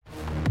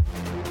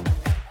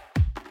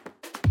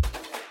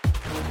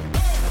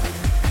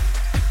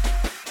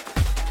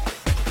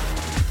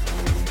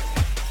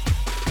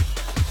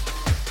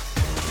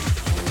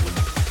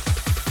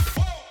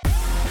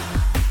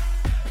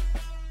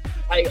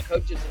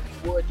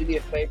if you would do me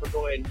a favor,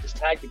 go ahead and just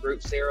tag the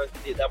group, Sarah.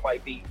 That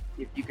might be,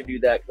 if you can do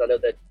that, because I know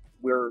that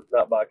we're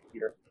not by a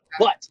computer.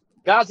 But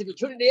guys, if you're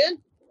tuning in,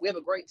 we have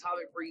a great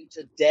topic for you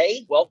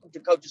today. Welcome to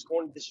Coach's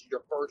Corner. This is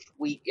your first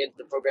week into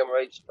the program,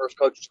 right? First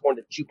Coach's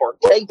Corner that you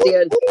partake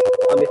in.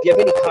 If you have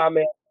any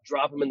comments,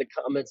 drop them in the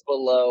comments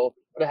below.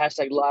 Put a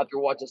hashtag live if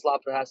you're watching us live.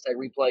 Put a hashtag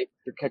replay if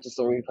you're catching us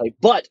on replay.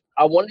 But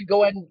I wanted to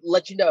go ahead and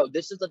let you know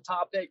this is a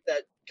topic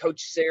that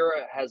Coach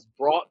Sarah has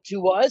brought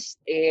to us,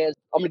 and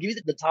I'm going to give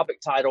you the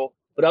topic title.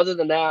 But other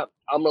than that,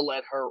 I'm going to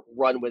let her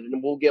run with it,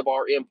 and we'll give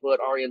our input,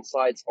 our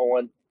insights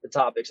on the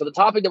topic. So the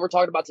topic that we're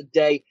talking about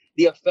today,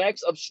 the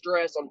effects of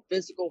stress on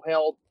physical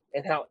health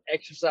and how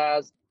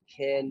exercise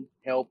can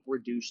help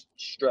reduce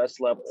stress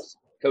levels.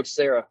 Coach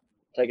Sarah,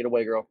 take it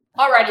away, girl.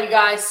 All right, you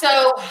guys.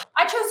 So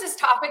I chose this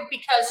topic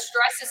because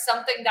stress is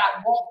something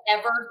that won't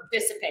ever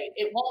dissipate.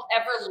 It won't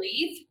ever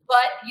leave,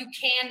 but you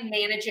can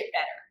manage it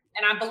better.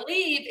 And I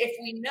believe if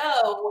we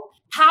know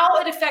how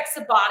it affects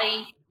the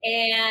body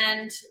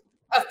and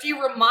a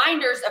few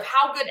reminders of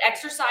how good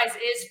exercise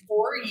is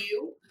for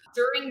you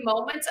during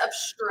moments of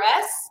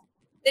stress,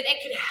 then it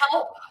could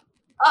help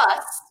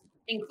us,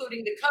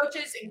 including the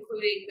coaches,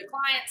 including the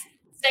clients,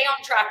 stay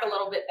on track a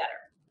little bit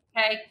better.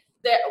 Okay.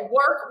 The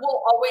work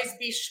will always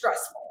be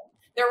stressful.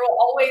 There will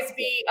always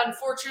be,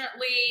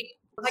 unfortunately,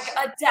 like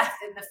a death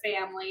in the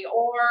family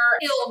or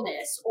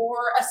illness or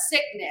a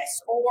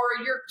sickness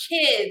or your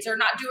kids are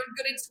not doing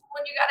good in school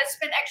and you got to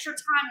spend extra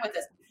time with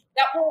us.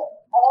 That will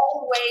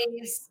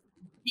always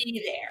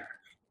be there,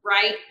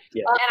 right?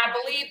 Yeah. And I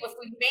believe if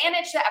we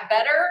manage that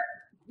better,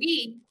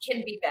 we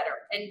can be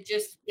better and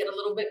just get a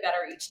little bit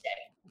better each day.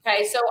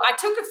 Okay, so I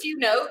took a few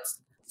notes.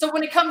 So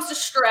when it comes to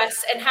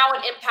stress and how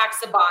it impacts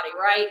the body,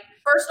 right?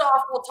 First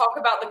off, we'll talk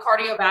about the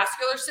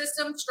cardiovascular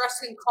system. Stress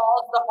can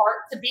cause the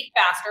heart to beat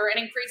faster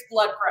and increase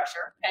blood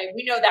pressure. Okay,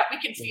 we know that. We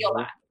can feel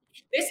that.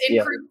 This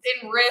increase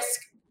in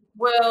risk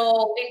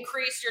will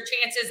increase your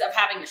chances of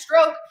having a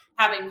stroke,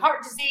 having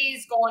heart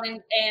disease, going in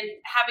and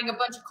having a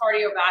bunch of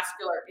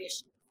cardiovascular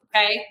issues.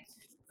 Okay,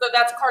 so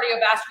that's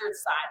cardiovascular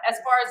side. As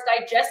far as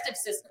digestive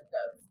system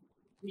goes,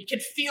 you can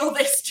feel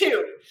this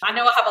too. I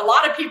know I have a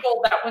lot of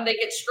people that when they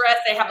get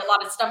stressed, they have a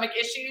lot of stomach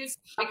issues.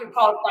 We can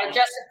cause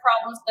digestive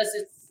problems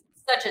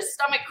such as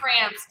stomach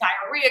cramps,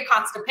 diarrhea,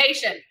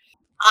 constipation,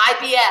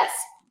 IBS.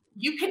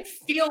 You can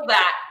feel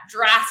that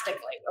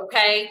drastically,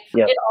 okay?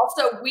 Yeah. It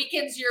also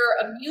weakens your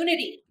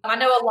immunity. I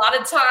know a lot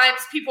of times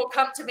people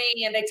come to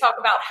me and they talk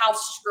about how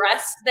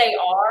stressed they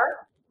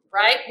are,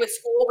 right? With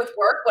school, with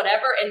work,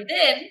 whatever. And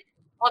then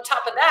on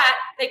top of that,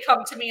 they come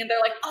to me and they're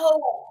like,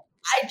 oh,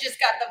 I just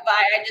got the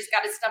virus. I just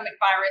got a stomach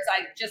virus.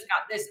 I just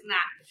got this and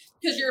that.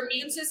 Because your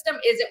immune system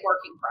isn't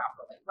working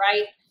properly,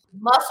 right?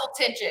 Muscle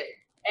tension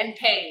and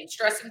pain.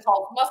 Stress can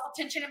cause muscle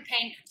tension and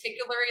pain,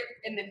 particularly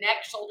in the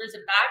neck, shoulders,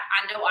 and back.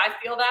 I know I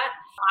feel that.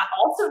 I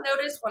also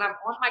notice when I'm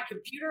on my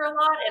computer a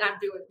lot and I'm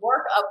doing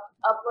work,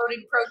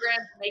 uploading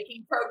programs,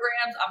 making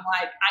programs, I'm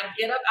like, I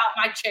get up out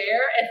my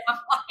chair and I'm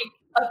like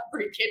a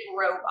freaking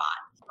robot.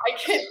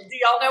 Do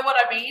y'all know what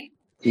I mean?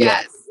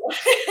 Yes.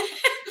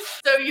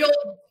 So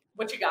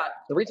what you got?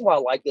 The reason why I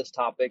like this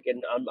topic,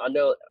 and I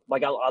know,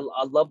 like,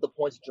 I love the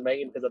points that you're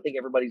making because I think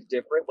everybody's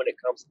different when it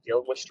comes to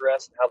dealing with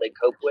stress and how they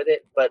cope with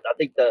it. But I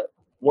think the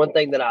one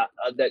thing that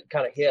that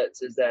kind of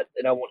hits is that,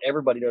 and I want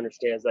everybody to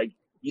understand, is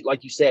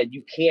like you said,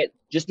 you can't,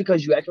 just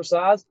because you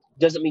exercise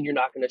doesn't mean you're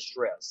not going to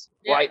stress,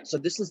 right? So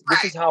this is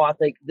how I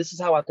think. This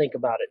is how I think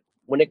about it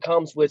when it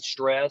comes with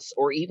stress,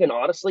 or even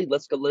honestly,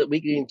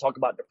 we can even talk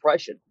about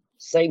depression.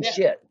 Same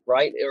shit,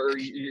 right? Or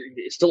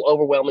it's still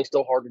overwhelming,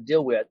 still hard to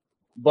deal with.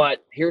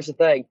 But here's the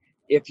thing,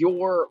 if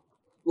you're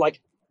like,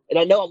 and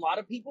I know a lot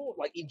of people,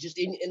 like just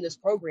in this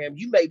program,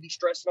 you may be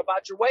stressing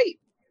about your weight,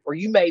 or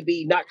you may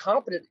be not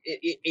confident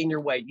in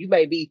your weight. You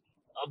may be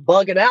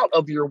bugging out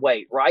of your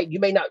weight, right? You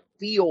may not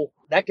feel,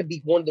 that could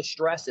be one of the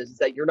stresses, is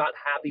that you're not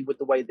happy with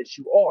the way that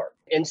you are.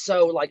 And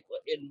so like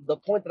the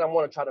point that I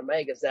want to try to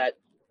make is that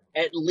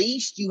at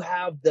least you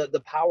have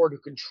the power to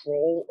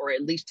control, or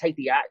at least take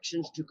the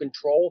actions to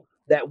control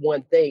that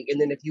one thing. And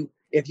then if you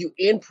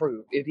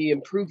improve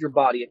your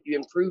body, if you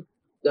improve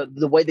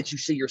the way that you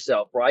see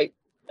yourself, right?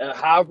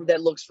 However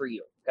that looks for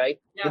you, okay?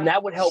 Then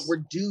that would help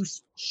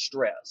reduce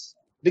stress,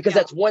 because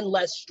that's one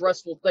less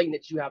stressful thing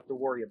that you have to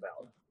worry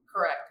about.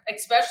 Correct.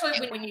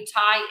 Especially when you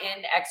tie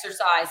in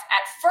exercise.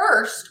 At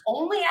first,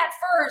 only at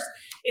first,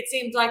 it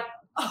seems like,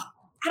 oh,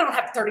 I don't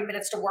have 30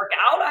 minutes to work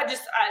out.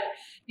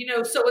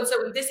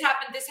 So-and-so, and this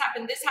happened.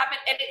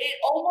 And it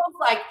almost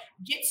like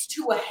gets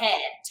to a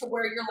head to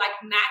where you're like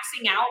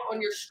maxing out on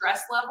your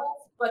stress level.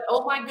 But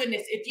oh my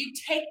goodness, if you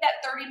take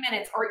that 30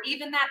 minutes or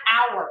even that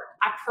hour,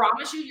 I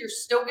promise you're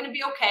still going to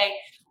be okay.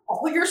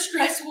 All your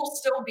stress will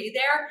still be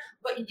there,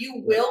 but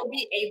you will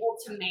be able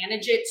to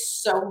manage it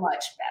so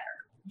much better.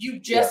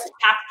 You just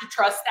have to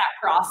trust that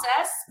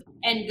process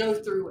and go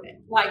through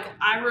it. Like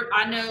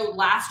I know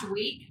last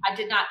week I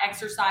did not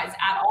exercise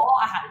at all.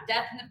 I had a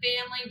death in the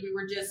family. We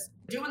were just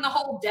doing the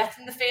whole death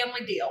in the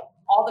family deal.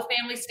 All the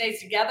family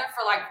stays together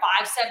for like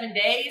 5-7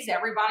 days.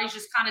 Everybody's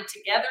just kind of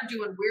together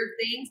doing weird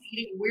things,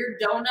 eating weird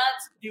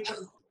donuts,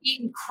 doing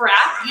eating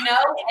crap,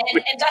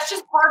 and that's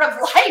just part of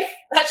life.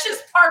 That's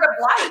just part of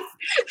life.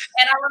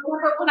 And I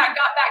remember when I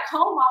got back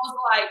home, I was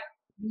like,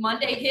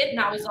 Monday hit and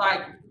I was like,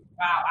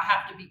 wow, I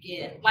have to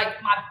begin.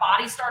 Like my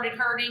body started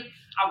hurting.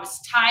 I was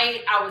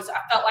tight. I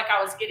felt like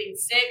I was getting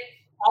sick.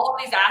 All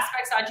of these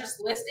aspects I just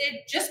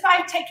listed just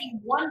by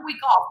taking 1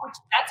 week off, which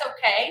that's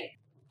okay.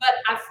 But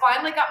I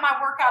finally got my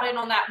workout in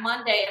on that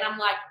Monday and I'm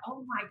like,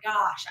 oh my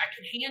gosh, I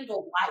can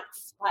handle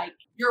life. Like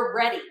you're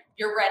ready.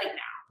 You're ready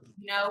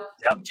now.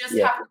 You just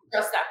have to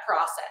trust that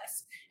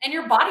process. And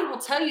your body will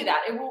tell you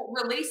that. It will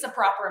release a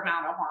proper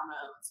amount of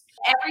hormones.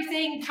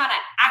 Everything kind of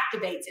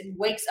activates and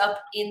wakes up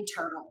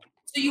internally.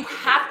 So you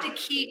have to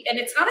keep, and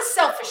it's not a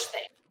selfish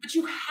thing, but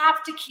you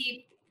have to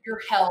keep your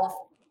health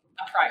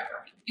a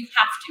priority. You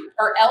have to,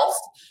 or else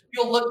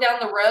you'll look down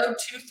the road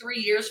 2-3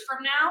 years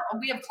from now, and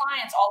we have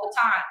clients all the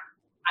time.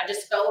 I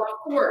just fell off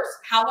course.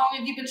 How long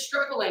have you been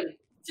struggling?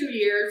 2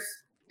 years.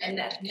 And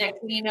next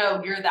thing you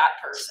know, you're that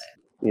person.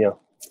 Yeah.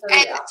 So,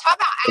 and talk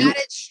about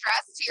added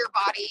stress to your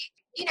body.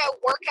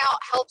 Workout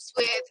helps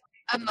with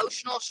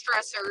emotional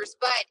stressors,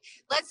 but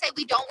let's say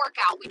we don't work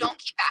out, we don't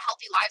keep that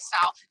healthy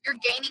lifestyle, you're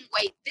gaining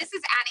weight. This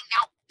is adding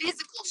now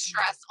physical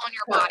stress on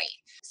your body.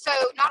 So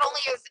not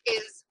only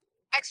is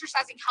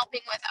exercising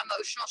helping with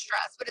emotional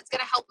stress, but it's going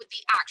to help with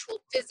the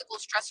actual physical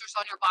stressors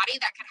on your body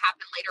that can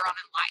happen later on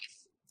in life.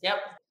 Yep.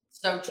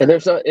 So true.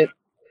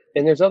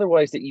 And there's other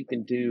ways that you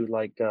can do,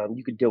 like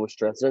you can deal with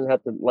stress. It doesn't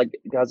have to, like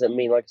I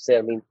said,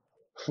 I've been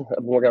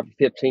working out for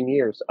 15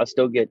 years. I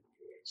still get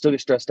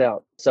stressed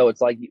out. So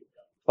it's like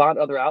find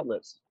other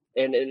outlets,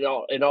 and it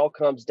all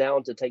comes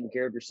down to taking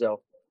care of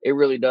yourself. It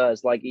really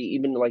does. Like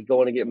even like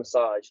going to get a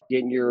massage,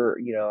 getting your,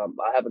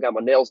 I haven't got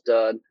my nails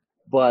done,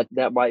 but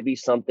that might be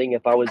something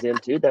if I was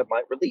into that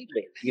might relieve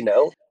me,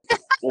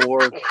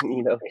 or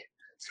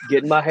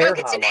getting my hair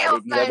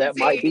highlighted, that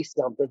might be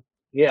something.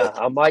 Yeah,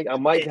 I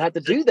might have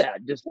to do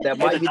that. Just that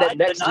might be that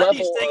next level.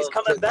 These things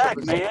coming back,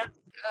 man.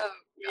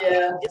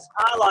 Yeah, It's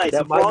highlights.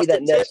 That might be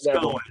that next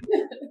level.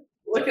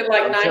 Looking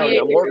like 98.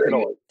 I'm working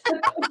on it.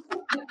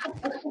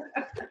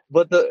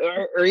 But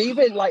or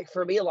even like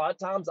for me, a lot of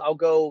times I'll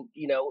go,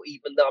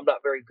 even though I'm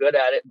not very good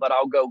at it, but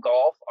I'll go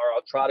golf, or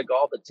I'll try to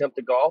golf, attempt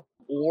to golf,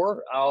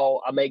 or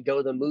I may go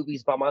to the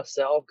movies by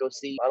myself, go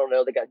see, I don't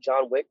know, they got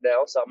John Wick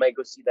now, so I may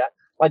go see that.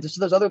 Like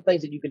there's other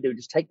things that you can do.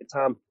 Just take the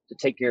time to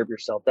take care of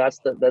yourself. That's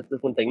the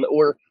one thing.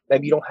 Or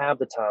maybe you don't have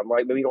the time,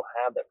 right? Maybe you don't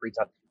have that free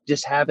time.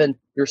 Just having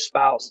your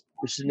spouse,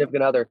 your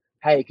significant other,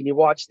 hey, can you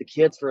watch the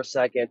kids for a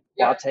second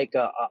while I take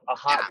a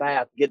hot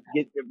bath,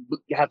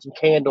 have some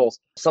candles,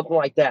 something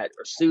like that,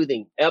 or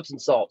soothing, Epsom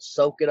salt,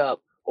 soak it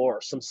up,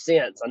 or some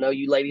scents. I know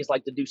you ladies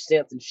like to do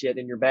scents and shit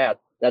in your bath.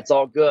 That's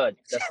all good.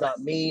 That's not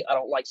me. I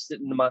don't like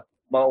sitting in my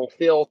own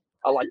filth.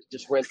 I like to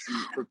just rinse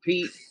and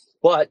repeat.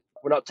 But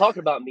we're not talking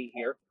about me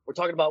here. We're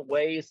talking about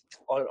ways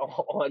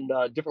on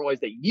different ways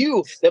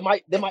that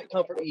might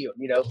comfort you.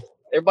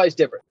 Everybody's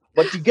different,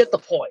 but you get the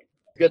point.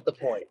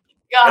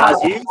 God,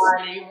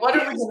 what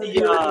are we going to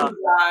do?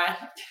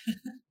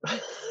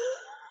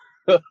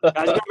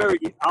 Guys, remember,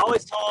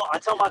 I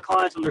tell my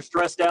clients when they're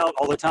stressed out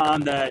all the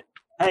time that,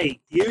 hey,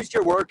 use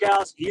your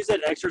workouts, use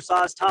that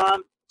exercise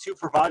time to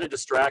provide a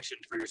distraction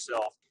for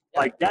yourself.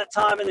 Like that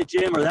time in the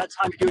gym or that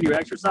time you're doing your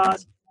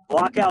exercise,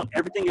 block out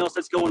everything else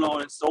that's going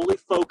on and solely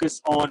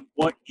focus on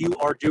what you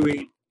are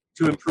doing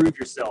to improve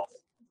yourself.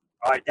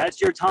 All right, that's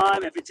your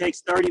time. If it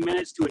takes 30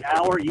 minutes to an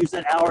hour, use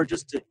that hour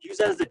just to use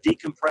that as a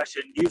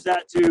decompression. Use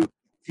that to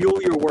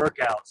fuel your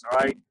workouts, all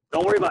right?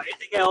 Don't worry about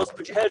anything else.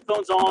 Put your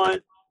headphones on,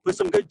 put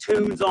some good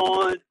tunes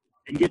on,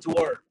 and get to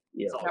work.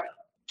 Yeah,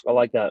 I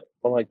like that.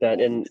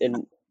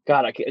 And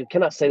God, I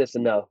cannot say this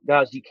enough.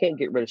 Guys, you can't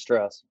get rid of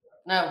stress.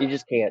 No. You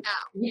just can't.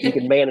 You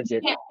can manage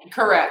it.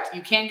 Correct.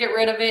 You can't get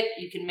rid of it.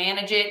 You can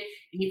manage it,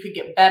 and you could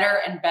get better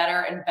and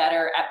better and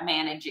better at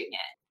managing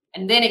it.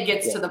 And then it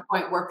gets to the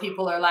point where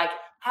people are like,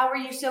 how are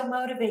you so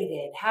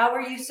motivated? How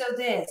are you so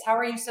this? How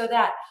are you so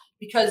that?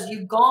 Because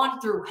you've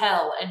gone through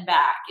hell and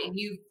back, and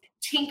you've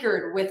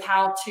tinkered with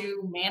how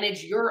to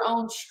manage your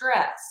own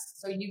stress.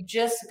 So you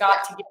just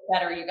got to get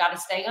better. You got to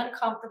stay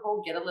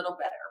uncomfortable, get a little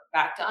better.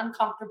 Back to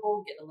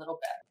uncomfortable, get a little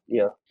better.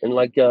 Yeah. And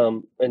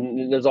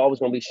and there's always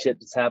going to be shit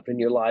that's happened in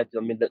your life. I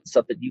mean, that's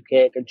stuff that you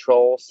can't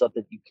control, stuff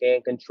that you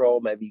can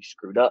control. Maybe you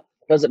screwed up.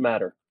 Doesn't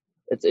matter.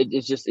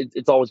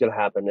 It's always going to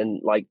happen.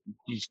 And like,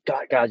 you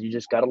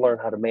just got to learn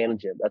how to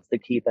manage it. That's the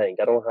key thing.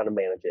 Got to learn how to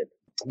manage it,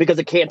 because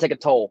it can take a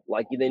toll.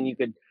 Like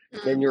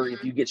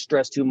if you get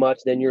stressed too much,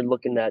 then you're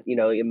looking at,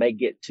 it may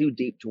get too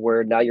deep to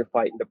where now you're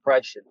fighting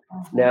depression.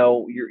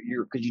 Now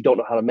you're because you don't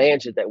know how to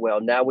manage it that well.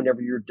 Now,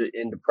 whenever you're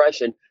in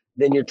depression,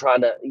 then you're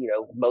trying to,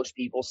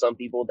 some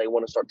people, they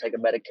want to start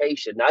taking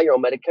medication. Now you're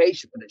on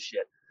medication for this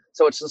shit.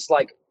 So it's just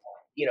like,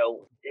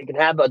 it can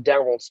have a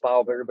downward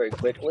spiral very, very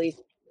quickly.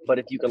 But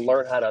if you can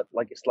learn how to,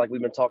 like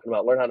we've been talking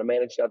about, learn how to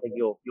manage it, I think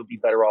you'll be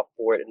better off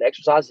for it. And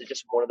exercise is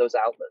just one of those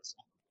outlets.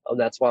 And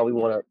that's why we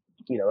want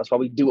to, that's why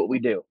we do what we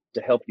do,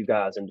 to help you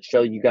guys and to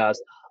show you guys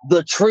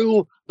the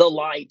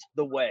light,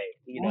 the way,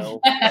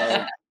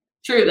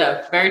 True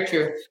though. Very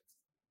true.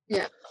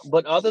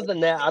 But other than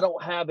that, I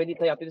don't have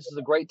anything. I think this is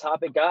a great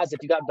topic, guys.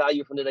 If you got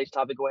value from today's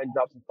topic, go ahead and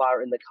drop some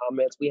fire in the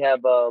comments. We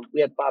had 5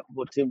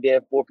 people tuned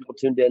in, 4 people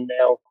tuned in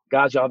now.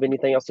 Guys, y'all have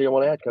anything else that you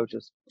want to add,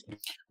 coaches?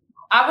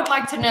 I would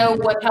like to know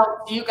what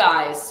helps you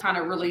guys kind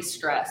of release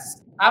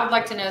stress. I would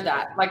like to know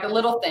that, like a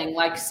little thing,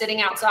 like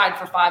sitting outside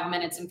for 5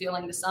 minutes and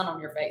feeling the sun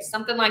on your face,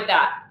 something like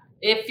that.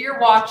 If you're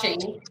watching,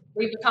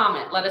 leave a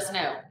comment. Let us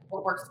know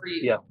what works for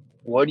you. Yeah.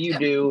 What do you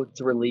do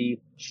to relieve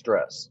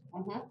stress?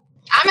 Mm-hmm.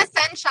 I'm a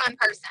sunshine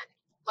person.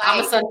 I'm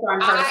a sunshine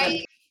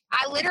person.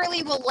 I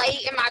literally will lay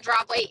in my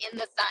driveway in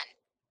the sun.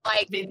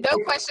 Like, no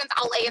questions.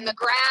 I'll lay in the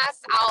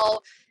grass.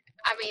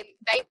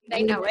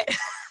 They know it.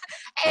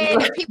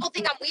 And people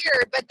think I'm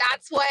weird, but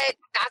that's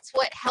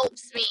what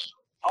helps me.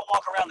 I'll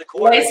walk around the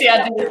corner. Lacey,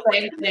 I do the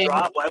same thing.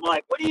 Driveway. I'm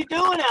like, what are you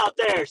doing out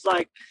there? It's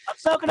like, I'm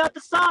soaking up the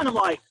sun. I'm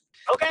like,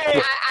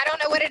 okay. I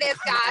don't know what it is,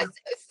 guys.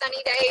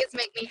 Sunny days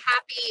make me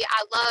happy.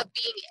 I love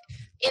being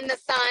in the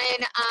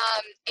sun.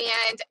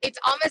 And it's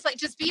almost like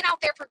just being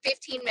out there for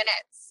 15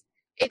 minutes.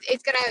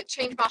 It's going to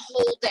change my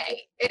whole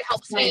day. It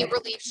helps me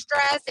relieve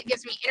stress. It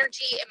gives me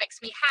energy. It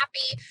makes me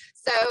happy.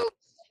 So,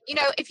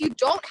 if you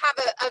don't have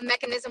a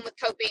mechanism with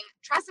coping,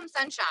 try some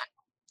sunshine.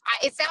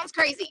 It sounds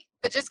crazy,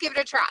 but just give it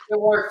a try. It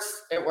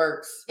works.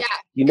 Yeah,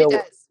 it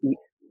does.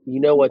 You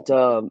know what?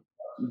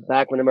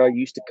 Back whenever I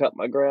used to cut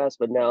my grass,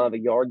 but now I'm a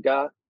yard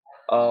guy.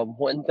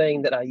 One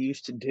thing that I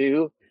used to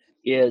do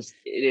is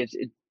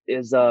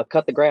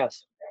cut the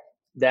grass.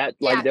 That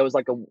was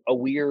like a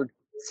weird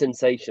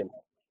sensation.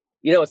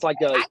 It's like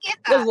I get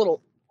that.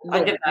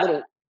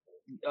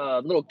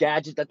 little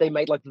gadget that they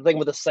made, like the thing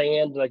with the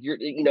sand, like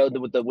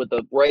with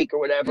the rake or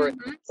whatever.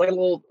 Mm-hmm. It's like a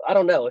little, I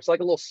don't know. It's like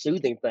a little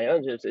soothing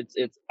thing.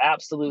 It's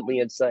absolutely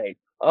insane.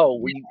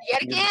 Oh,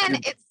 yet again,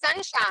 it's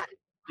sunshine.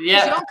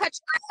 Yeah. You don't cut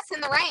your grass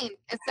in the rain.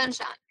 It's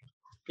sunshine.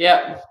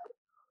 Yeah.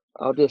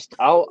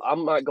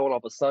 I'm not going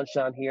off of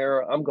sunshine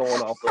here. I'm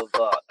going off of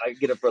I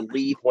get a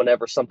relief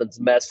whenever something's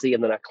messy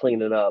and then I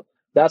clean it up.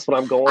 That's what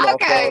I'm going off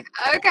of.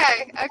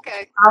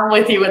 Okay. I'm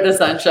with you with the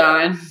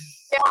sunshine.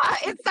 Yeah,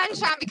 it's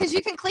sunshine because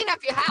you can clean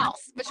up your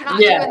house, but you're not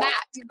doing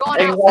that. You're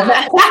going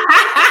outside.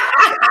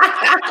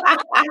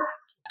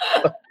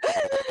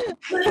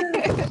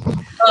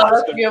 Oh,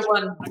 that's a good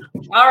one.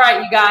 All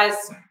right, you guys.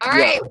 All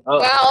right. Yeah.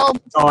 Well,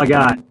 That's all I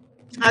got.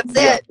 That's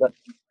it.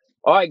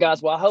 All right,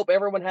 guys. Well, I hope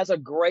everyone has a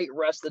great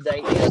rest of the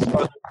day. It's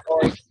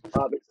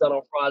done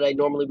on Friday.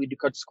 Normally, we do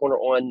Coach's Corner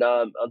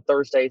on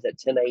Thursdays at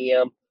 10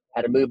 a.m.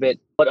 Had to move it.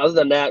 But other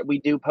than that, we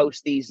do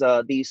post these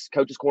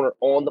Coach's Corner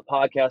on the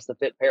podcast, the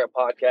Fit Parent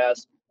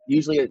Podcast.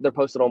 Usually they're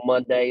posted on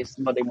Monday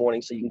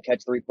morning, so you can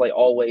catch the replay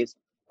always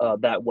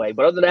that way.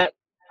 But other than that,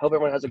 hope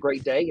everyone has a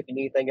great day. If you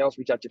need anything else,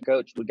 reach out to your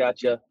coach. We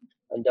got you.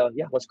 And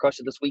let's crush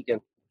it this weekend.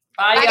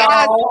 Bye,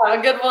 y'all. Have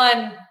a good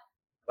one.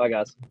 Bye,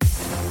 guys.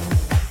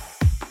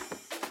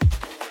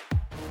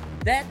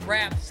 That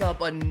wraps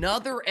up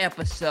another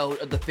episode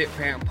of the Fit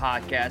Parent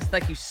Podcast.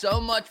 Thank you so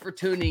much for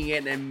tuning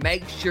in, and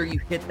make sure you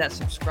hit that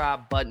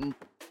subscribe button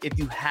if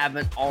you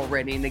haven't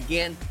already. And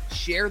again,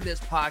 share this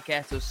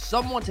podcast with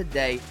someone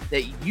today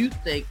that you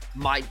think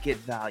might get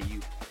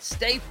value.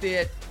 Stay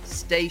fit,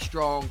 stay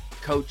strong.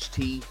 Coach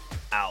T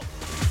out.